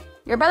 Gracie.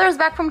 Your brother's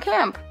back from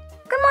camp.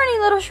 Good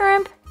morning, little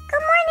shrimp.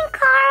 Good morning,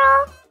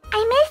 Carl.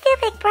 I missed you,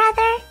 big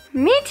brother.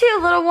 Me too,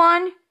 little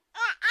one.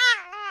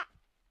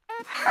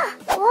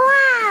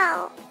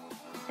 Wow.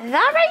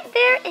 That right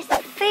there is a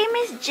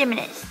famous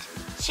gymnast.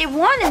 She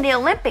won in the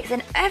Olympics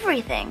and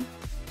everything.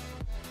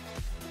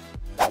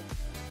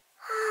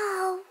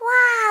 Oh,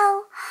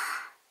 wow.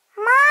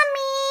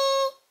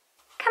 Mommy.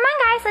 Come on,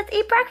 guys, let's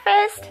eat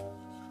breakfast.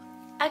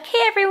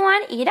 Okay,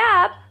 everyone, eat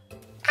up.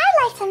 I'd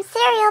like some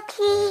cereal,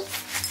 please.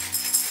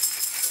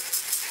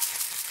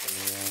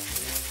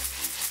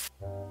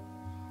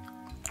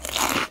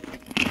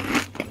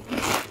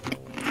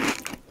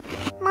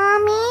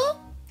 Mommy?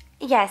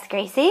 Yes,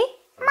 Gracie?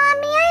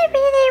 Mommy, I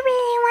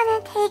really want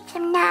to take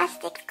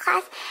gymnastics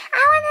class.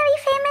 I want to be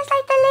famous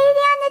like the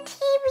lady on the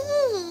TV.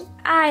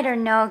 I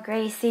don't know,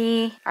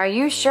 Gracie. Are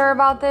you sure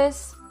about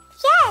this?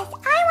 Yes,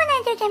 I want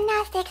to do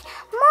gymnastics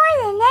more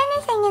than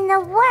anything in the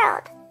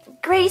world.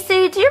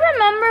 Gracie, do you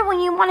remember when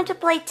you wanted to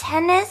play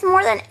tennis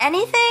more than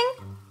anything?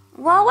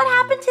 Well, what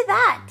happened to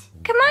that?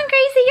 Come on,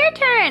 Gracie, your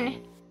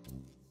turn.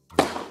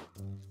 I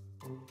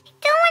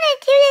don't want to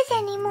do this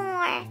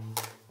anymore.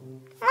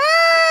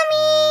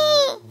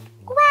 Mommy!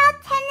 Well,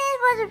 tennis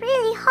was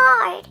really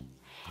hard.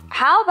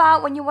 How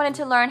about when you wanted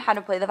to learn how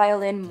to play the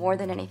violin more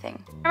than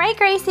anything? All right,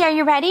 Gracie, are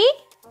you ready?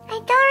 I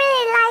don't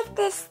really like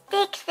this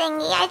stick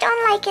thingy. I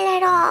don't like it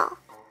at all.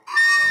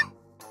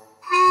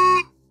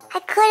 I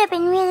could have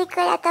been really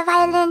good at the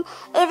violin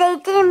if they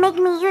didn't make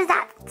me use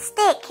that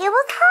stick. It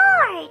was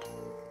hard.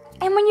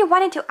 And when you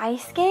wanted to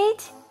ice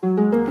skate?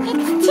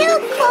 It's too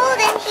cold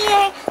in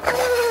here.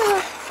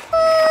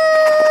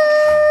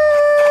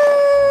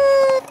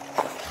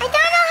 I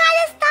don't know how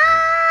to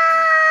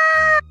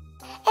stop.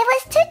 It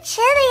was too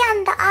chilly on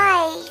the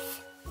ice.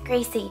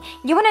 Gracie,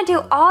 you want to do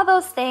all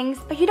those things,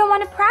 but you don't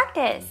want to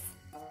practice.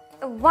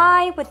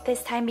 Why would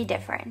this time be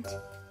different?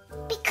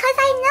 Because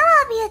I know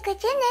I'll be a good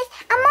gymnast.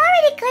 I'm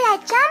already good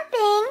at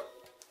jumping.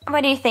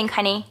 What do you think,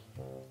 honey?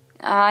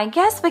 I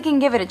guess we can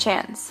give it a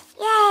chance.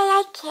 Yay,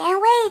 I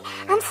can't wait.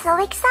 I'm so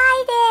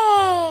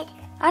excited.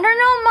 I don't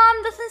know,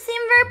 Mom. Doesn't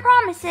seem very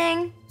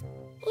promising.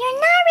 You're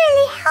not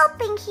really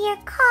helping here,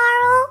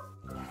 Carl.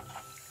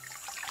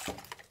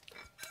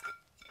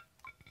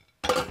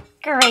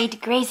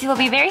 Great. Gracie will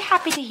be very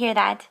happy to hear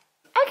that.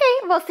 Okay,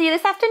 we'll see you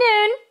this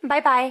afternoon.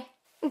 Bye-bye.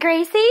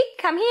 Gracie,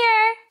 come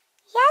here.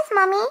 Yes,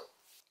 Mommy.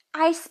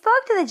 I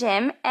spoke to the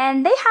gym,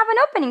 and they have an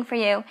opening for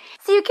you,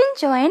 so you can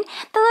join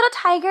the Little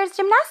Tigers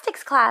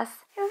gymnastics class.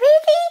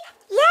 Really?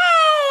 Yay!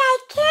 I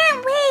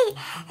can't wait.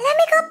 Let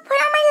me go put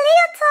on my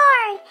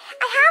leotard.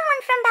 I have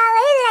one from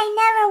ballet that I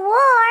never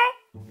wore.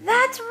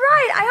 That's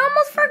right. I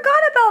almost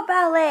forgot about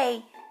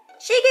ballet.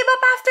 She gave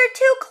up after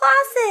 2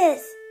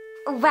 classes.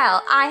 Well,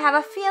 I have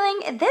a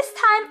feeling this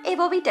time it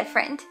will be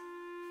different.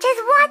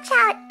 Just watch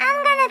out.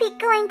 I'm gonna be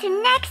going to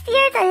next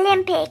year's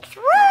Olympics.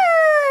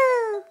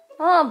 Woo!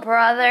 Oh,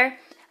 brother.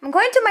 I'm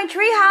going to my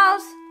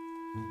treehouse.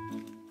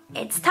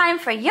 It's time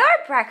for your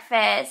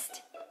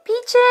breakfast.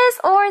 Peaches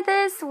or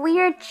this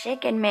weird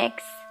chicken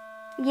mix?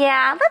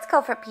 Yeah, let's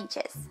go for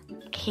peaches.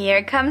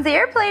 Here comes the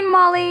airplane,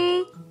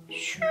 Molly.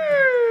 Shoo.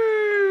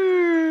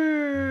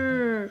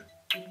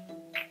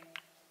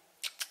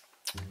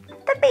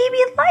 The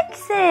baby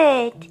likes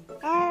it.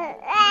 I'm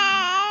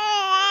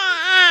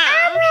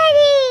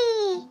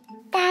ready.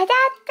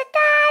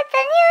 Da-da-da-da,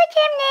 the new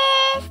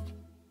gymnast.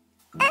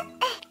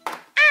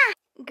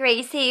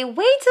 Gracie,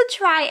 wait to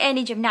try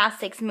any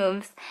gymnastics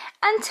moves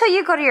until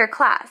you go to your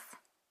class.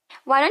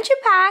 Why don't you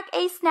pack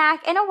a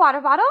snack and a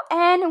water bottle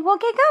and we'll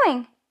get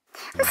going.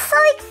 I'm so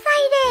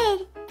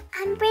excited.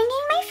 I'm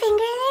bringing my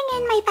fingerling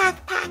in my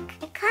backpack.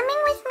 You're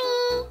coming with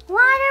me.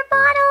 Water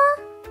bottle.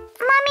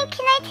 Mommy,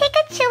 can I take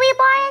a chewy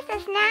bar as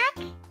a snack?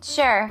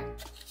 Sure.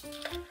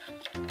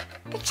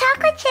 The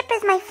chocolate chip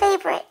is my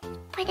favorite.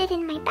 Put it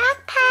in my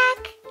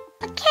backpack.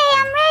 Okay,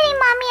 I'm ready,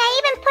 Mommy. I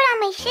even put on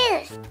my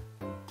shoes.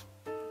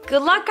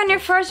 Good luck on your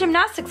first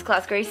gymnastics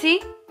class,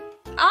 Gracie.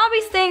 I'll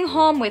be staying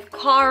home with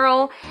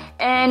Carl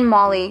and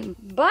Molly,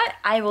 but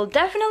I will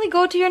definitely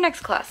go to your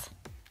next class.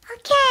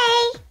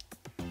 Okay.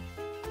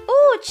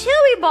 Ooh,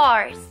 chewy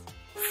bars.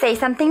 Say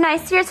something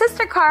nice to your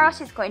sister, Carl.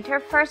 She's going to her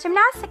first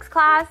gymnastics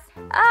class.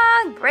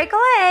 Break a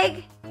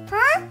leg.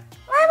 Huh?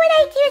 Why would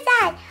I do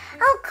that?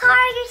 Oh,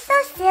 Carl, you're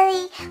so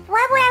silly.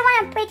 Why would I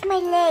want to break my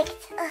legs?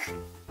 Ugh.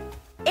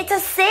 It's a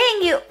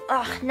saying you...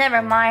 Ugh,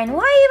 never mind.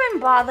 Why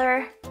even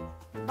bother?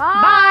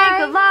 Bye.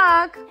 Good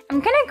luck. I'm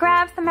gonna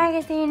grab some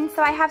magazines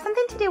so I have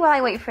something to do while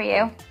I wait for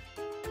you.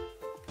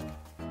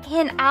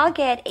 And I'll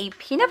get a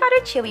peanut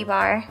butter chewy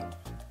bar.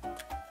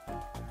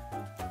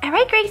 All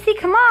right, Gracie,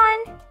 come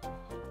on.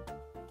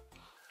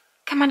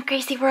 Come on,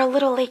 Gracie, we're a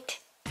little late.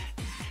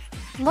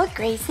 Look,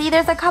 Gracie,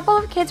 there's a couple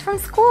of kids from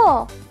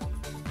school.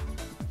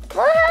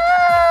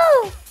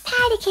 Woohoo!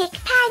 Patty cake,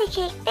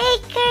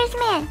 baker's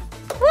man.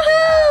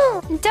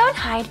 Woohoo! Don't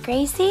hide,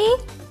 Gracie.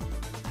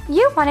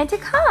 You wanted to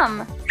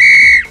come.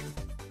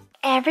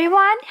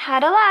 Everyone,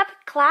 huddle up.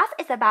 Class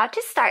is about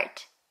to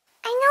start.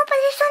 I know, but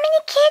there's so many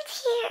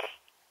kids here.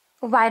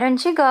 Why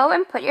don't you go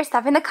and put your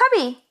stuff in the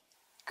cubby?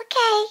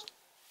 Okay.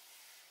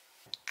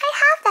 I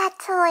have that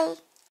toy.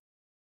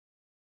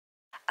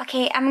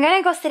 Okay, I'm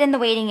gonna go sit in the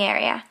waiting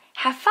area.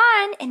 Have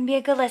fun and be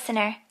a good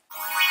listener.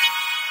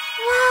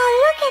 Whoa,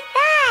 look at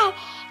that!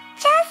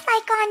 Just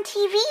like on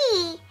TV.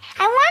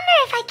 I wonder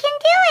if I can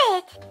do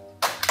it.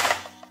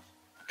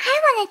 I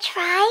wanna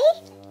try.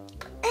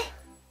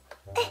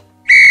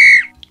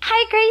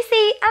 Hi,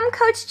 Gracie. I'm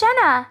Coach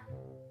Jenna.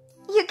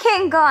 You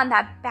can't go on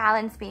that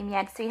balance beam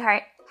yet,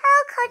 sweetheart.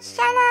 Hello, Coach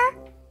Jenna.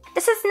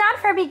 This is not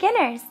for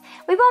beginners.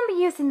 We won't be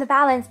using the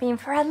balance beam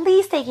for at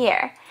least a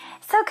year.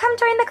 So come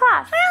join the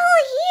class. For a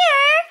whole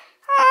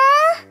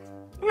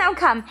year? Now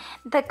come.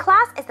 The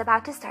class is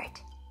about to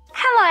start.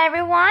 Hello,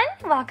 everyone.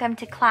 Welcome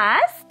to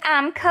class.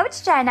 I'm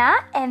Coach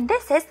Jenna, and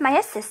this is my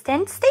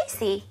assistant,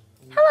 Stacy.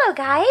 Hello,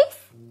 guys.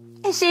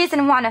 She's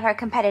in one of our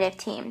competitive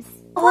teams.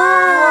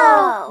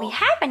 Whoa! We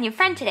have a new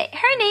friend today.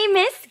 Her name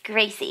is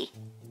Gracie.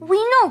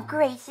 We know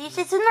Gracie.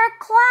 She's in our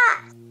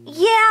class.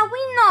 Yeah, we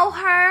know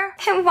her.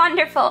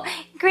 Wonderful.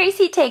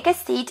 Gracie, take a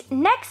seat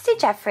next to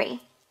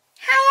Jeffrey.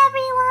 Hi,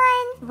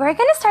 everyone. We're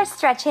gonna start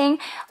stretching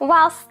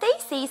while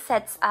Stacy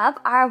sets up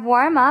our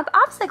warm-up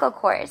obstacle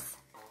course.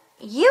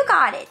 You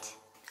got it.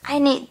 I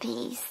need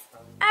these.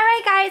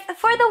 Alright, guys.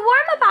 For the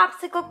warm-up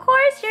obstacle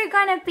course, you're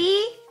gonna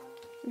be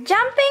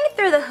jumping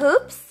through the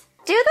hoops.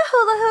 Do the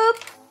hula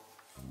hoop.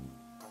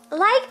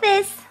 Like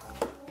this.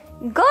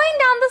 Going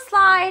down the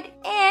slide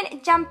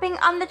and jumping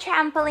on the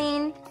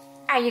trampoline.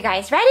 Are you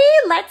guys ready?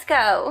 Let's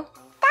go.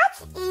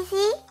 That's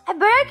easy. I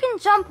bet I can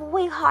jump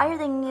way higher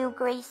than you,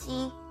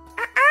 Gracie.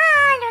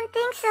 I don't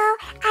think so.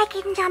 I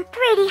can jump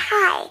pretty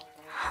high.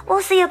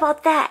 We'll see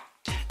about that.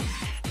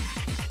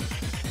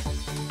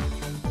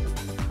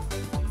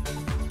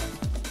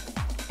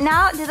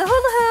 Now do the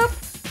hula hoop.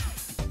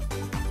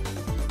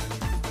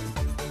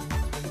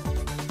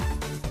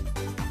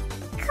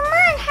 Come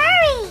on,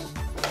 hurry.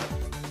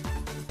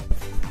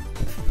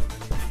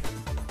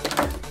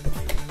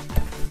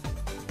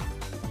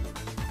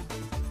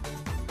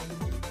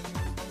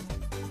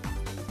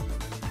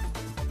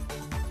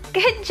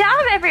 Good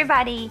job,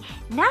 everybody!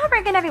 Now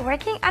we're gonna be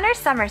working on our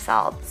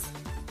somersaults.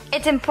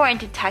 It's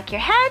important to tuck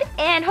your head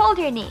and hold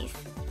your knees.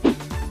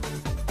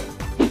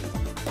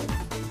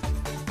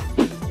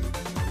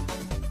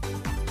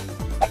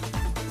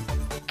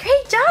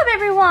 Great job,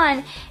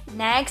 everyone!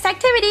 Next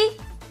activity,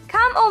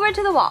 come over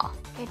to the wall.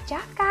 Good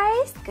job,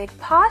 guys. Good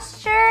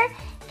posture.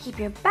 Keep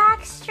your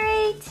back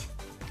straight.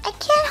 I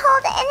can't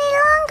hold it any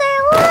longer.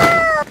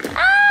 Whoa!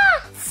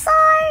 Ah!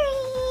 Sorry.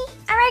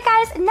 Alright,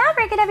 guys, now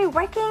we're gonna be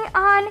working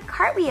on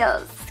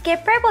cartwheels.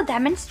 Skipper will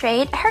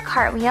demonstrate her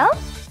cartwheel.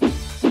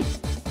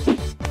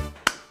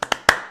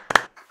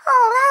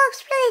 Oh, that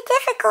looks really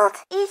difficult.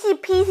 Easy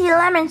peasy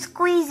lemon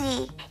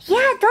squeezy.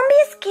 Yeah, don't be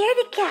a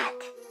scaredy cat.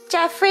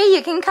 Jeffrey,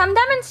 you can come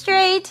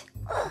demonstrate.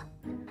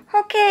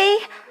 Okay.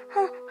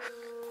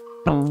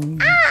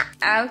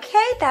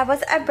 Okay, that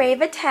was a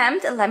brave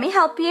attempt. Let me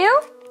help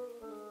you.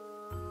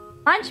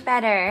 Much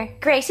better.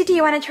 Gracie, do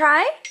you want to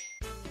try?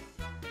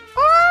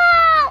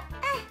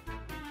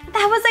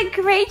 That was a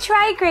great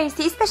try,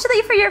 Gracie,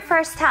 especially for your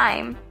first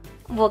time.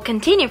 We'll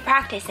continue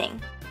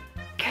practicing.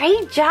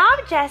 Great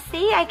job,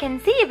 Jessie. I can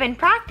see you've been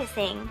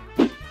practicing.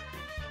 Good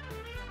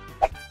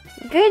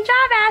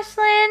job,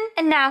 Ashlyn.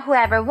 And now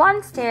whoever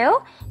wants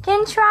to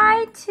can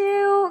try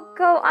to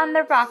go on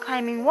the rock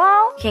climbing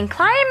wall. You can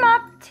climb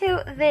up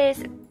to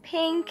this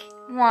pink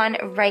one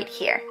right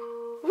here.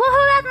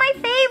 Woohoo, that's my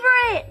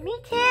favorite. Me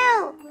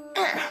too.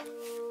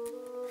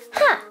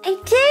 I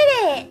did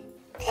it.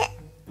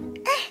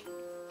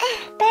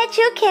 Bet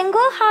you can go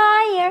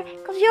higher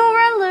because you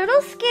were a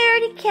little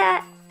scaredy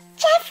cat.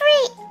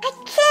 Jeffrey, I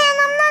can't.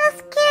 I'm not a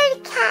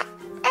scaredy cat.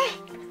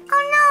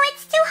 Oh no,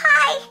 it's too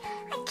high.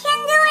 I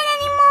can't do it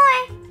anymore.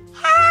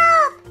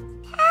 Help!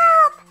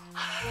 Help!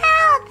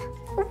 Help!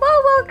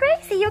 Whoa,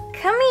 Gracie, you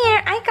come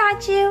here. I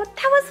got you.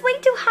 That was way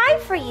too high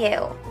for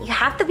you. You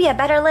have to be a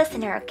better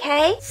listener,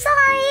 okay?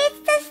 Sorry,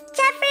 it's just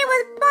Jeffrey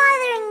was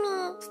bothering me.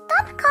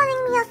 Stop calling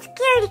me a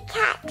scaredy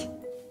cat.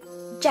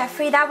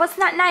 Jeffrey, that was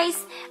not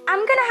nice.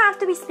 I'm gonna have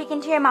to be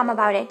speaking to your mom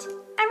about it.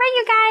 Alright,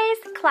 you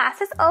guys, class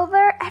is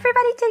over.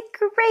 Everybody did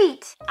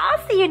great.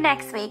 I'll see you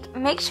next week.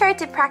 Make sure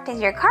to practice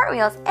your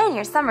cartwheels and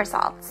your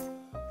somersaults.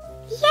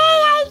 Yay,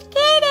 I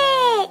did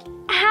it!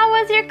 How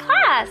was your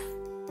class?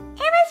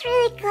 It was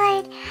really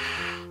good.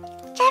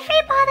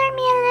 Jeffrey bothered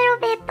me a little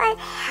bit,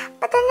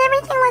 but then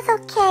everything was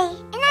okay.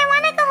 And I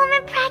want to go home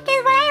and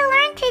practice what I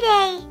learned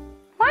today.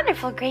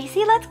 Wonderful,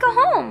 Gracie. Let's go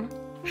home.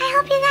 I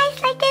hope you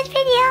guys liked this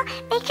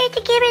video. Make sure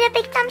to give it a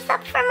big thumbs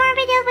up for more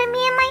videos with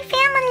me and my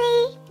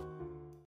family.